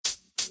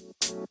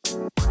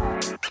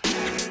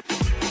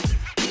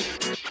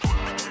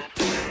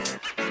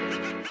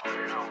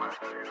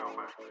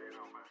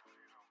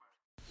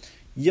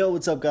Yo,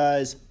 what's up,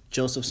 guys?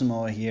 Joseph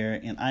Samoa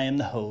here, and I am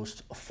the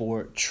host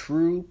for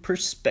True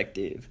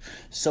Perspective.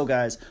 So,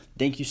 guys,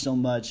 thank you so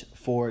much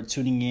for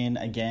tuning in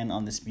again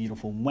on this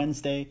beautiful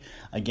Wednesday.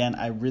 Again,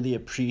 I really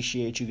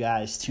appreciate you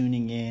guys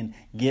tuning in,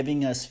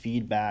 giving us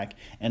feedback,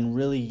 and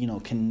really,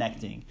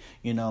 connecting.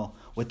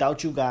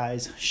 Without you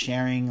guys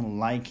sharing,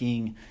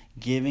 liking,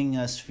 giving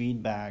us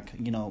feedback,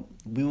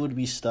 we would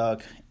be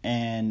stuck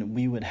and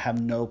we would have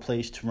no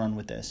place to run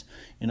with this.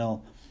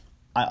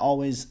 I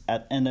always,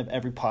 at the end of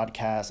every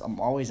podcast, I'm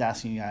always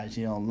asking you guys,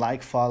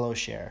 like, follow,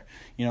 share.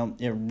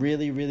 It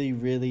really, really,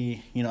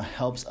 really,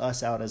 helps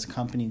us out as a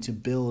company to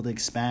build,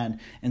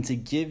 expand, and to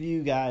give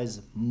you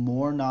guys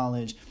more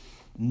knowledge,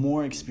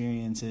 more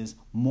experiences,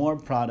 more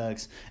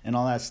products, and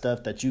all that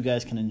stuff that you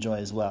guys can enjoy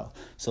as well.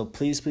 So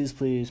please, please,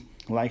 please,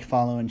 like,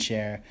 follow, and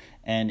share.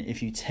 And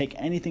if you take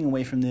anything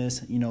away from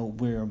this,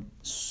 we're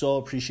so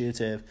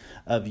appreciative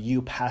of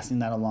you passing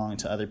that along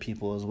to other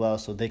people as well,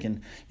 so they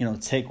can,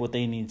 take what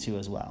they need to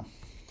as well.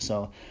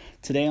 So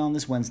today on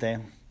this Wednesday,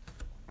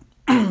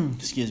 we're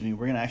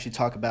going to actually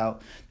talk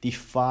about the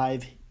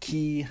 5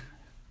 key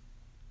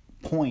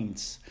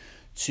points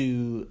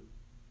to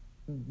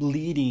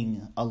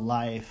leading a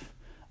life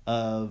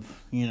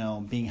of,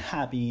 being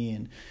happy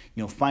and,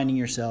 finding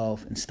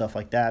yourself and stuff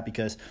like that,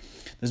 because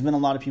there's been a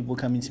lot of people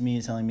coming to me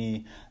and telling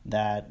me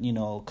that,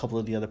 a couple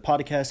of the other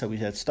podcasts that we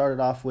had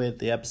started off with,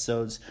 the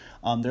episodes,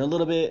 they're a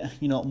little bit,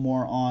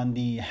 more on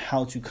the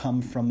how to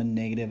come from a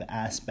negative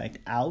aspect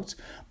out,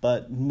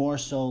 but more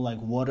so like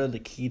what are the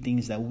key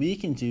things that we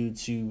can do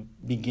to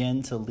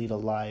begin to lead a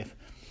life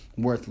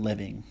worth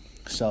living.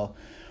 So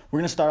we're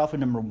going to start off with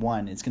number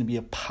 1. It's going to be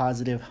a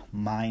positive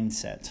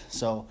mindset.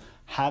 So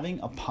having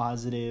a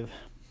positive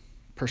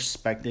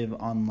perspective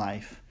on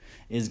life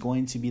is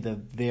going to be the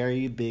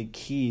very big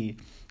key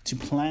to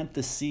plant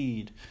the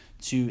seed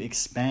to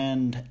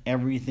expand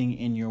everything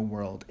in your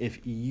world. If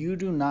you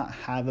do not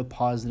have a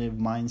positive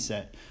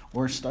mindset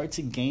or start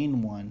to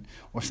gain one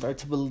or start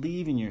to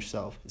believe in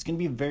yourself, it's going to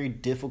be very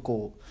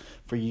difficult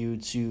for you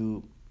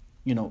to,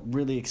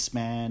 really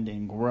expand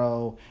and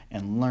grow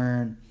and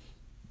learn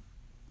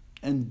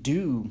and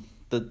do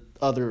the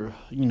other,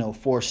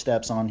 4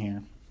 steps on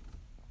here.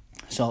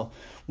 So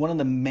one of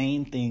the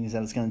main things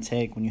that it's going to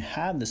take when you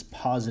have this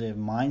positive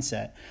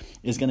mindset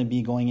is going to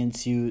be going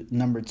into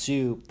number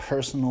 2,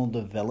 personal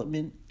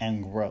development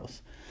and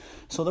growth.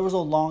 So there was a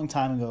long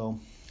time ago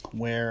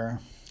where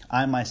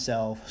I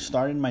myself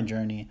started my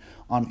journey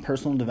on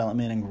personal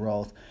development and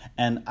growth,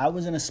 and I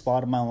was in a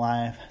spot of my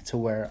life to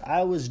where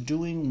I was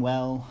doing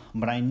well,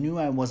 but I knew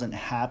I wasn't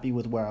happy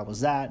with where I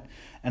was at,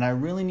 and I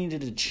really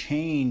needed to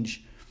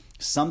change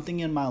something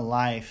in my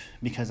life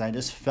because I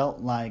just felt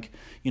like,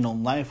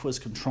 life was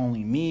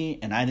controlling me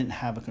and I didn't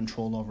have a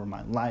control over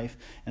my life,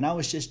 and I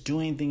was just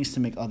doing things to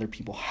make other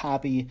people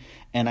happy,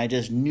 and I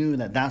just knew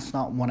that that's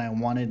not what I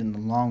wanted in the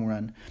long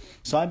run.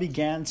 So I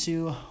began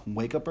to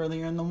wake up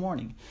earlier in the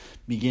morning,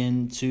 I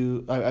began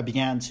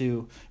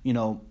to,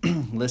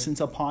 listen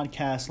to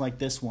podcasts like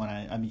this one.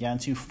 I began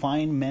to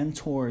find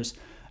mentors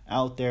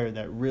out there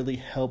that really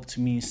helped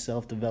me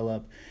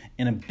self-develop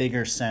in a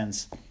bigger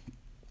sense.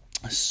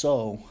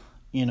 So,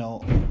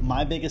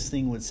 my biggest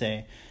thing would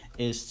say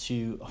is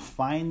to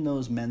find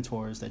those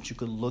mentors that you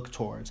could look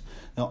towards.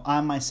 Now,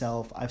 I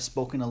myself, I've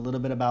spoken a little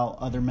bit about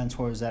other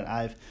mentors that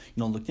I've,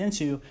 looked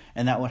into,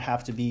 and that would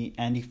have to be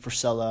Andy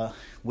Frisella,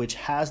 which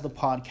has the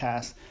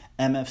podcast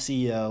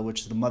MFCEO,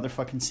 which is the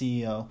motherfucking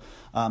CEO.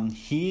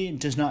 He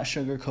does not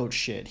sugarcoat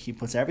shit. He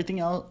puts everything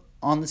out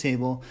on the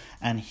table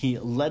and he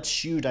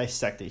lets you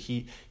dissect it.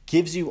 He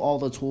gives you all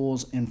the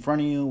tools in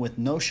front of you with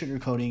no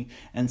sugarcoating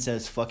and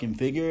says, fucking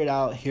figure it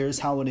out. Here's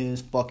how it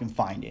is. Fucking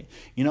find it.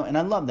 And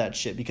I love that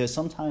shit because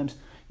sometimes,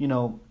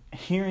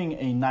 hearing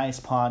a nice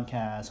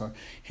podcast or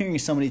hearing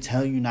somebody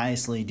tell you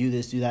nicely, do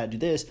this, do that, do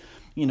this,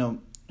 it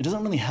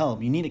doesn't really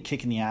help. You need a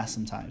kick in the ass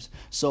sometimes.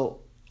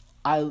 So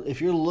if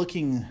you're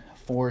looking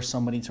for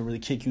somebody to really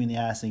kick you in the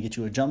ass and get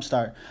you a jump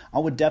start, I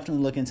would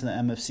definitely look into the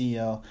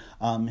MFCEO.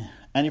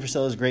 Andy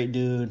Frisella is a great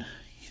dude.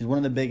 He's one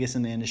of the biggest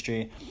in the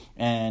industry,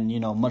 and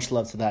much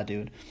love to that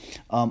dude.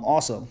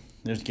 Also,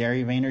 there's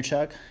Gary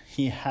Vaynerchuk.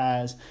 He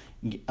has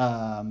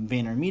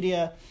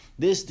VaynerMedia.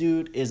 This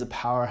dude is a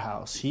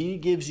powerhouse. He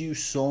gives you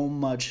so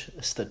much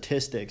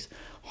statistics,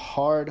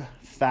 hard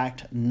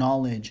fact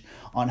knowledge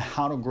on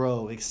how to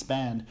grow,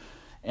 expand,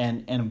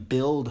 and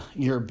build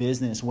your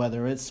business,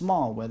 whether it's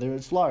small, whether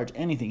it's large,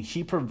 anything.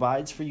 He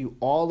provides for you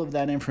all of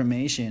that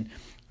information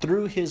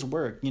through his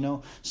work,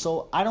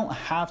 So I don't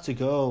have to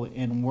go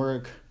and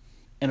work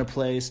in a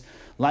place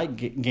like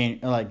Gary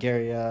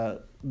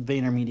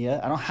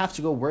VaynerMedia. I don't have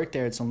to go work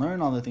there to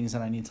learn all the things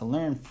that I need to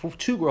learn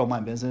to grow my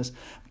business.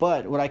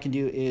 But what I can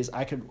do is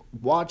I could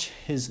watch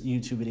his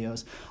YouTube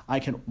videos. I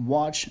can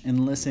watch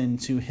and listen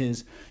to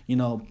his,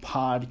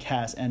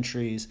 podcast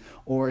entries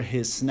or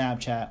his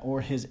Snapchat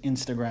or his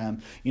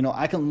Instagram.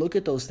 I can look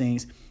at those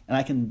things and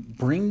I can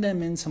bring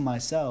them into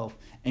myself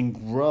and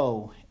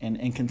grow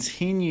and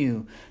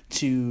continue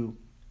to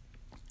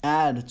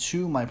add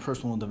to my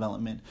personal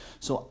development.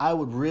 So I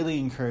would really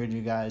encourage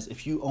you guys,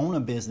 if you own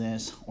a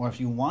business or if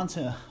you want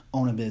to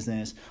own a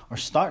business or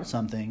start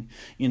something,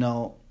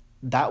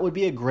 that would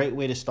be a great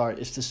way to start,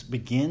 is to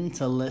begin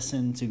to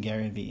listen to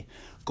Gary Vee.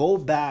 Go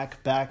back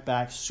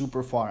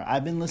super far.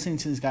 I've been listening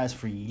to these guys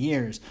for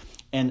years,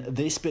 and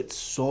they spit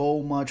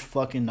so much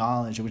fucking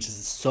knowledge, which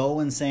is so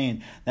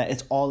insane that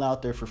it's all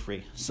out there for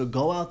free. So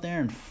go out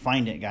there and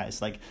find it, guys.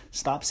 Like,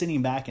 stop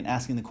sitting back and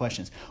asking the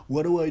questions.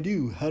 What do I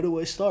do? How do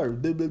I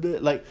start? Blah, blah, blah.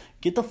 Like,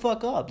 get the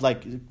fuck up.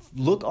 Like,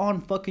 look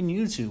on fucking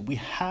YouTube. We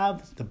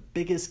have the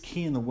biggest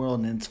key in the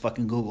world, and it's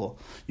fucking Google.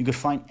 You could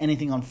find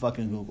anything on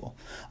fucking Google,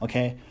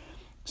 okay?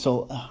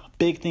 So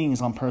big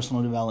things on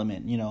personal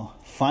development,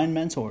 find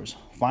mentors,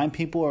 find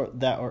people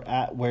that are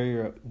at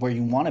where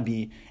you want to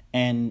be,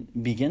 and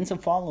begin to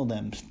follow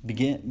them.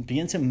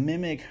 Begin to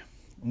mimic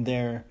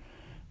their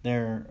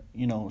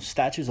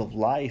statues of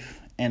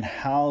life and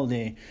how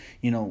they,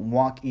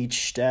 walk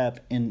each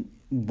step in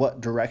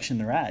what direction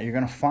they're at. You're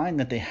going to find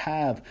that they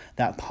have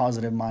that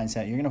positive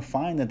mindset. You're going to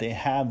find that they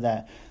have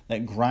that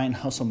grind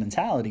hustle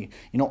mentality.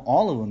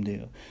 All of them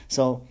do.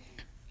 So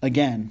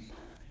again,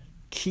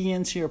 key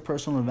into your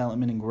personal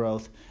development and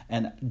growth,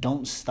 and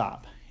don't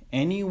stop.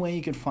 Any way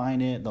you can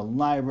find it, the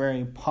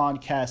library,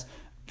 podcasts,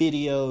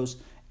 videos,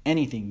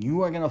 anything,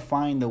 you are going to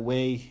find the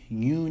way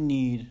you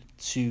need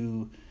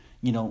to,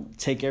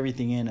 take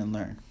everything in and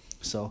learn.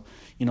 So,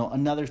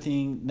 another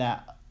thing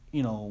that,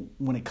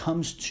 when it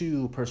comes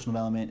to personal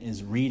development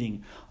is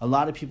reading. A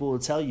lot of people will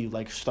tell you,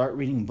 like, start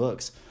reading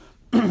books,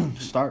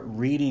 start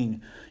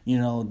reading,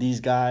 these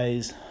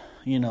guys,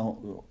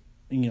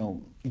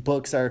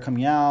 books that are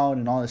coming out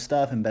and all this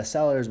stuff and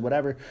bestsellers,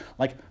 whatever.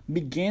 Like,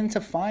 begin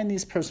to find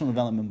these personal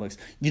development books.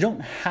 You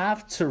don't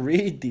have to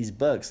read these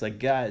books. Like,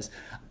 guys,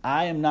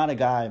 I am not a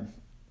guy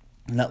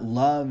that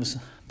loves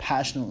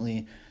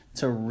passionately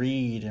to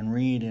read and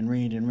read and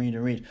read and read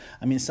and read.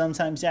 I mean,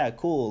 sometimes, yeah,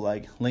 cool,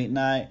 like late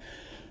night,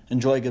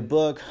 enjoy a good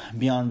book,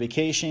 be on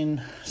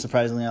vacation.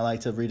 Surprisingly, I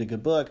like to read a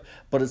good book,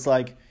 but it's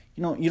like,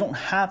 you don't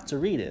have to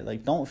read it.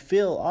 Like, don't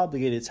feel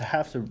obligated to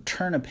have to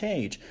turn a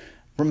page.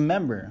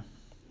 Remember,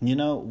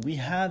 we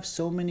have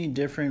so many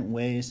different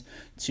ways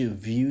to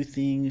view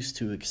things,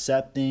 to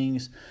accept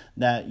things,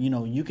 that,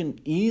 you can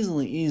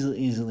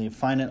easily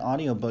find an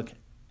audiobook,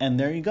 and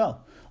there you go.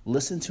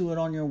 Listen to it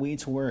on your way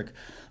to work.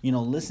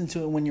 Listen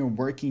to it when you're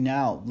working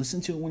out.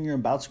 Listen to it when you're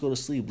about to go to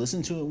sleep.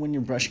 Listen to it when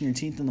you're brushing your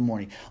teeth in the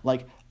morning.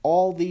 Like,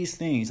 all these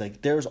things,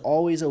 like, there's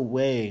always a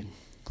way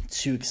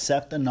to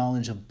accept the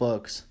knowledge of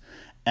books,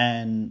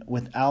 and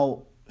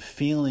without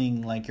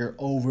feeling like you're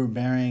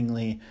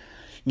overbearingly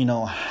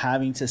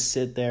having to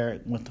sit there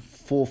with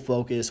full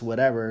focus,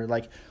 whatever.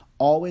 Like,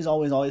 always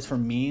for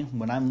me,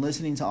 when I'm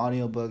listening to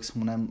audiobooks,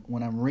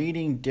 when I'm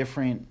reading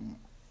different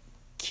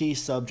key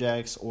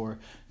subjects or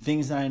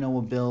things that I know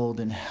will build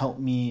and help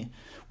me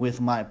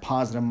with my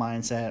positive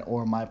mindset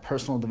or my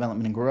personal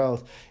development and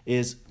growth,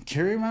 is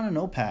carry around a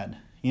notepad.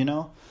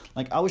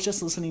 Like, I was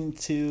just listening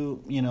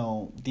to,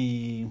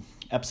 the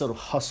episode of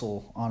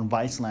Hustle on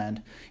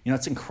Viceland.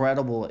 It's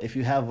incredible. If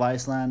you have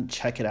Viceland,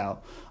 check it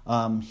out.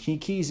 He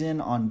keys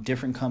in on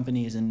different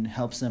companies and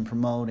helps them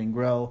promote and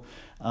grow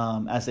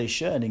as they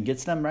should, and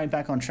gets them right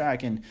back on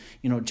track. And,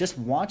 just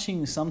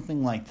watching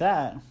something like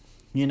that,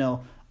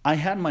 I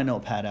had my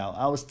notepad out.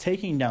 I was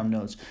taking down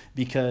notes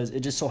because it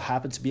just so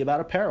happened to be about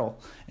apparel.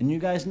 And you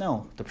guys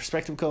know, the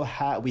Perspective Co.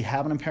 we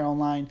have an apparel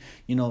line.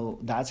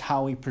 That's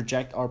how we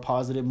project our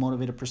positive,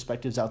 motivated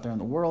perspectives out there in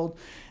the world.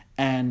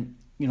 And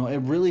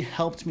it really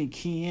helped me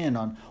key in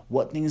on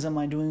what things am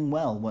I doing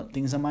well, what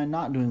things am I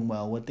not doing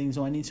well, what things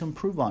do I need to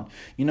improve on.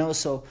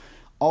 So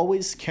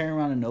always carry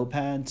around a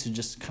notepad to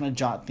just kind of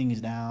jot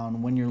things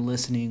down when you're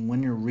listening,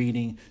 when you're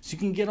reading, so you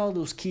can get all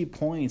those key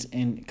points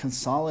and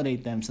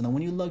consolidate them. So then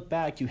when you look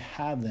back, you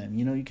have them.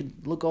 You can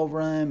look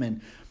over them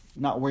and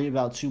not worry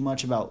about too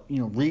much about,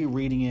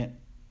 rereading it,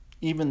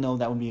 even though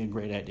that would be a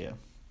great idea.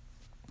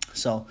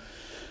 So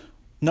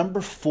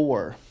number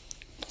 4.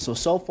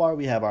 So far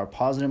we have our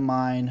positive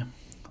mind,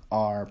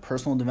 our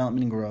personal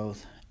development and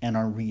growth, and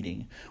our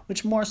reading,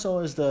 which more so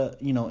is the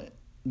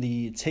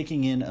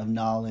taking in of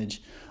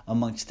knowledge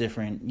amongst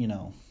different,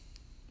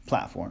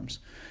 platforms.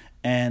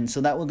 And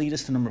so that will lead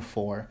us to number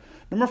 4.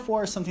 Number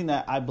 4 is something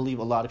that I believe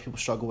a lot of people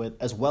struggle with,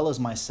 as well as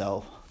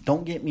myself.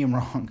 Don't get me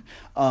wrong,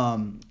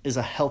 is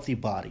a healthy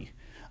body.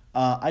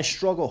 I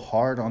struggle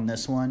hard on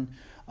this one.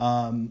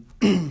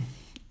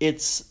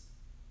 It's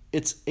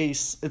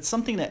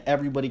something that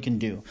everybody can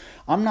do.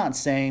 I'm not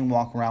saying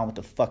walk around with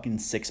a fucking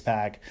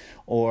 6-pack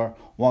or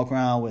walk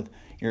around with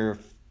your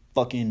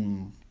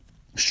fucking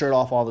shirt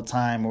off all the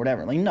time or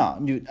whatever. Like, no,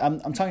 dude,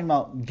 I'm talking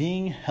about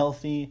being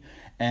healthy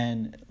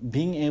and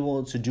being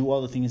able to do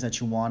all the things that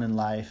you want in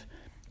life,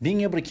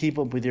 being able to keep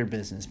up with your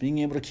business, being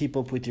able to keep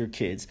up with your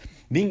kids,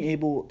 being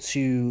able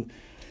to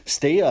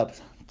stay up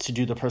to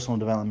do the personal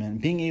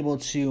development, being able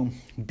to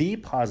be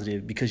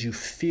positive because you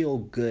feel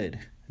good,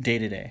 day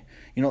to day.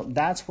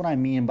 That's what I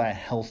mean by a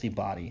healthy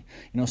body.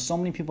 So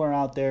many people are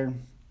out there,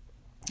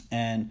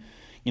 and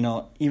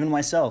even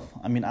myself,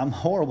 I'm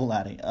horrible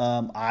at it.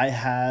 I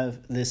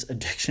have this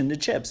addiction to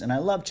chips, and I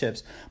love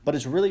chips, but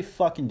it's really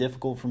fucking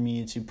difficult for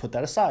me to put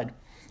that aside.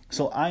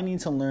 So I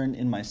need to learn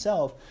in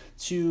myself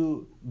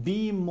to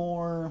be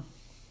more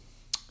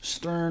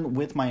stern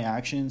with my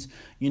actions,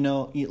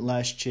 eat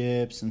less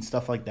chips and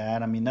stuff like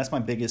that. That's my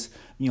biggest,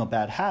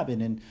 bad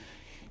habit. And,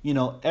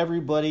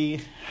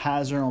 everybody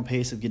has their own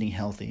pace of getting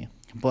healthy.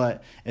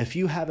 But if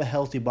you have a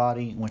healthy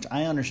body, which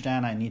I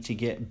understand I need to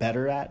get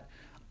better at,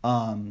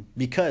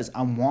 because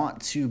I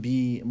want to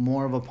be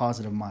more of a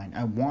positive mind.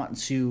 I want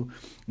to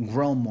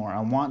grow more. I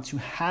want to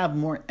have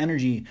more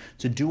energy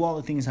to do all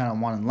the things that I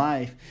want in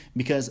life,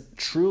 because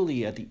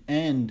truly at the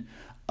end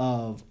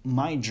of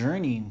my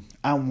journey,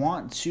 I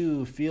want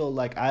to feel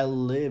like I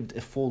lived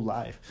a full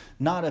life,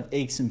 not of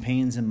aches and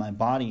pains in my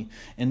body,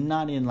 and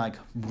not in like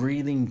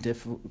breathing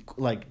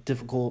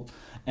difficult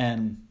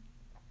and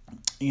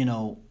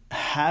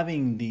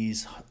having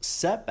these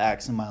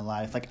setbacks in my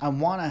life. Like, I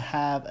want to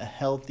have a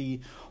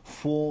healthy,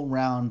 full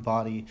round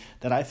body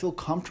that I feel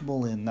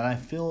comfortable in, that I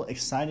feel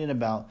excited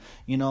about.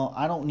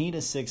 I don't need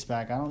a six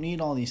pack. I don't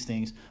need all these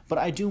things, but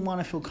I do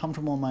want to feel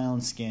comfortable in my own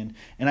skin.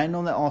 And I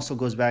know that also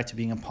goes back to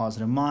being a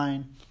positive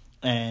mind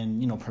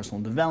and,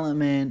 personal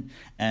development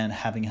and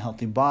having a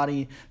healthy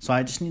body. So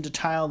I just need to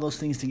tie all those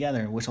things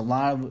together, which a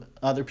lot of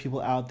other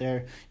people out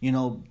there,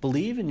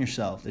 believe in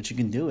yourself that you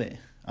can do it.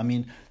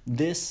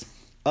 This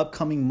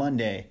upcoming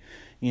Monday,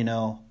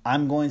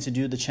 I'm going to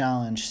do the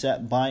challenge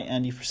set by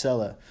Andy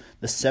Frisella,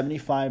 the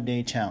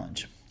 75-day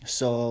challenge.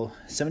 So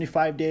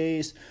 75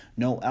 days,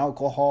 no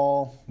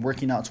alcohol,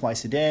 working out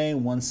twice a day,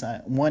 one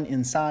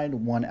inside,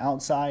 one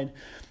outside,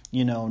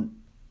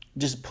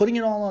 just putting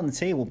it all on the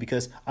table,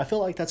 because I feel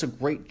like that's a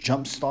great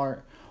jump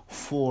start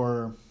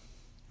for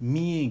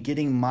me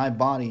getting my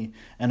body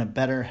in a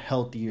better,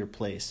 healthier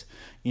place.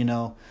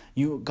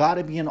 You got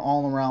to be an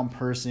all-around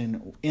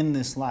person in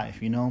this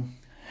life,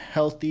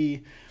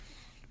 healthy,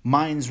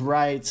 mind's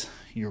right,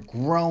 you're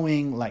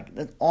growing, like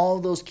all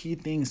those key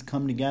things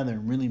come together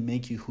and really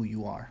make you who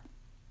you are.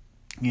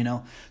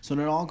 So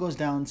it all goes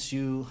down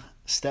to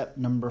step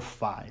number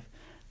 5.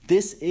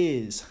 This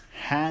is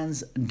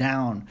hands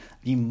down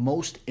the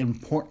most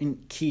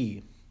important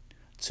key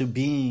to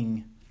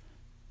being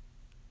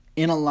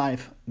in a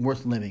life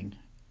worth living,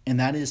 and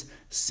that is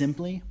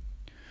simply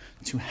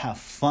to have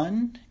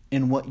fun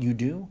in what you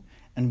do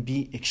and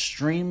be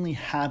extremely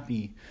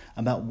happy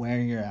about where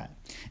you're at.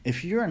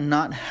 If you're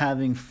not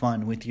having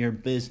fun with your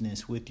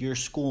business, with your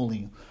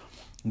schooling,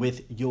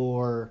 with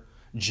your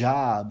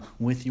job,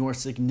 with your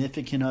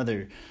significant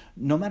other,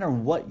 no matter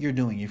what you're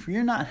doing, if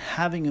you're not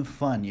having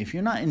fun, if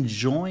you're not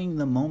enjoying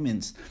the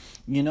moments,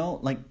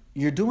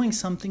 you're doing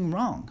something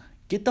wrong.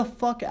 Get the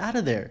fuck out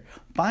of there.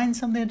 Find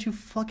something that you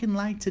fucking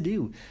like to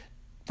do.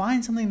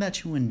 Find something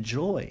that you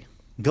enjoy.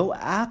 Go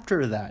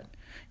after that.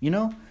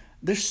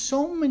 There's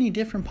so many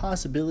different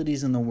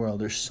possibilities in the world.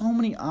 There's so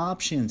many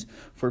options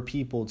for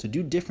people to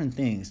do different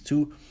things.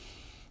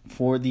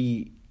 For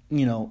the,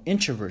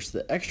 introverts,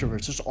 the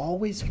extroverts, there's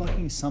always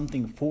fucking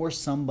something for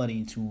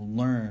somebody to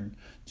learn,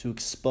 to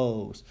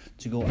expose,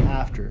 to go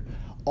after.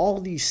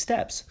 All these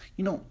steps,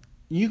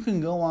 you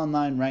can go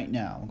online right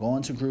now, go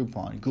onto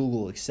Groupon,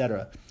 Google,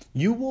 etc.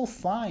 You will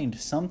find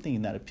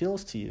something that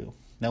appeals to you,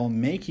 that will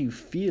make you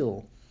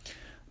feel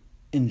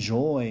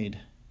enjoyed,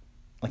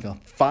 like a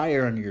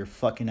fire under your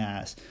fucking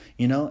ass,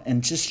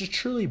 and just to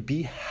truly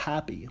be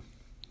happy,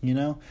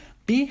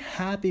 be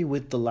happy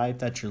with the life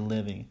that you're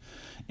living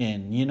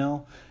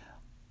in,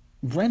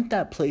 rent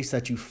that place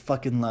that you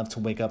fucking love to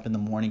wake up in the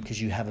morning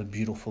because you have a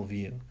beautiful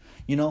view,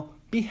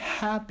 be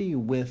happy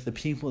with the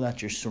people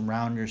that you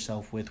surround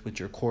yourself with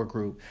your core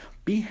group,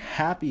 be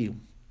happy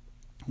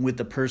with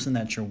the person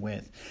that you're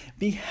with,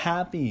 be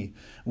happy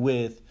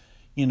with,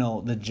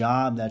 the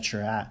job that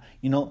you're at,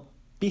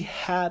 be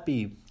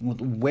happy with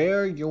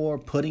where you're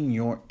putting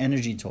your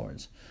energy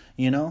towards,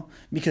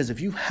 because if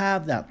you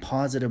have that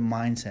positive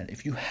mindset,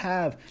 if you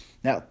have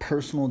that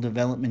personal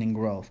development and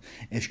growth,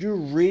 if you're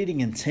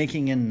reading and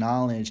taking in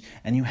knowledge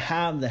and you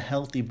have the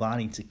healthy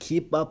body to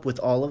keep up with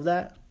all of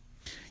that,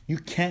 you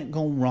can't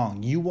go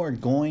wrong. You are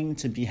going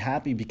to be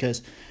happy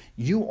because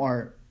you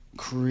are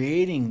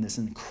creating this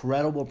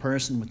incredible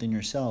person within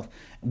yourself,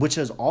 which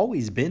has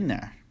always been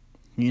there.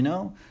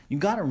 You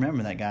got to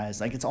remember that,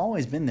 guys. Like, it's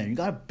always been there. You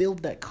got to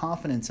build that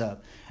confidence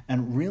up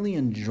and really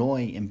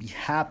enjoy and be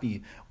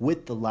happy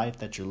with the life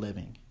that you're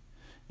living,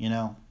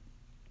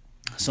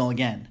 So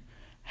again,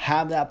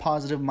 have that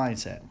positive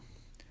mindset.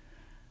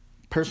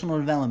 Personal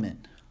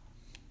development,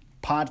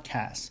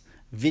 podcasts,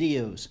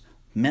 videos,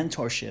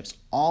 mentorships,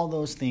 all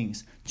those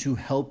things to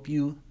help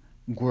you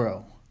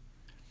grow.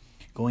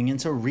 Going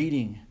into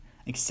reading,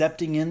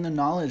 accepting in the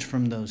knowledge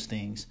from those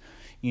things,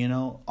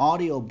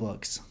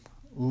 audiobooks,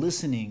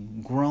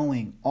 listening,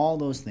 growing, all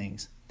those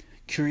things.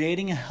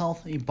 Creating a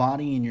healthy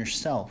body in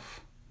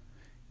yourself,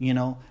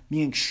 being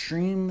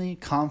extremely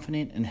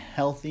confident and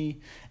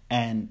healthy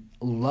and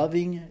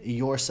loving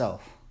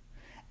yourself.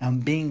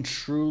 and being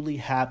truly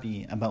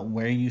happy about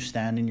where you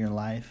stand in your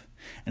life.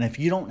 And if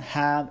you don't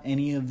have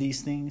any of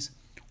these things,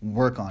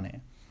 work on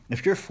it.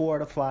 If you're 4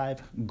 out of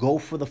 5, go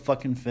for the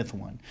fucking 5th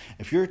one.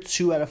 If you're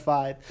 2 out of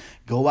 5,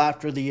 go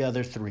after the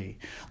other 3.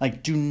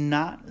 Like, do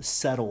not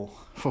settle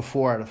for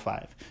 4 out of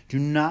 5. Do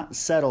not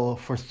settle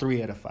for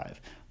 3 out of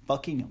 5.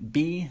 Fucking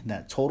be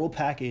that total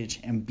package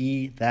and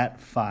be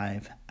that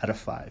 5 out of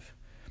 5.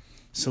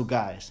 So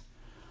guys,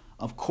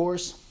 of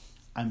course,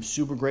 I'm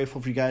super grateful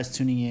for you guys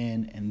tuning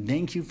in, and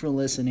thank you for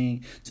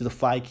listening to the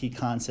 5 key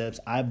concepts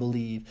I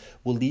believe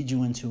will lead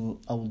you into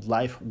a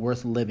life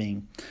worth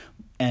living.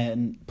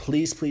 And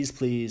please, please,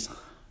 please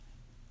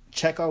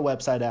check our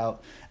website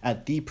out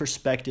at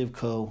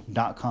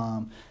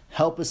theperspectiveco.com.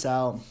 Help us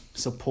out,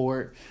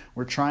 support.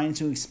 We're trying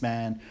to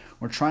expand.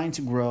 We're trying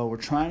to grow. We're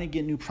trying to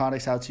get new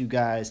products out to you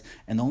guys.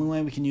 And the only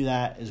way we can do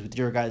that is with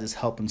your guys'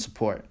 help and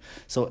support.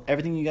 So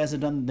everything you guys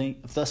have done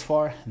thus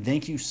far,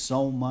 thank you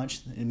so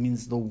much. It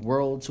means the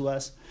world to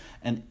us.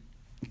 And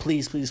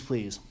please, please,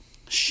 please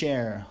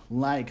share,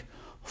 like,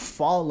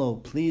 follow,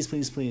 please,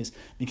 please, please.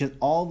 Because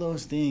all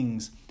those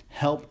things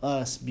help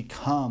us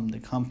become the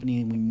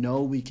company we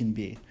know we can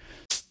be.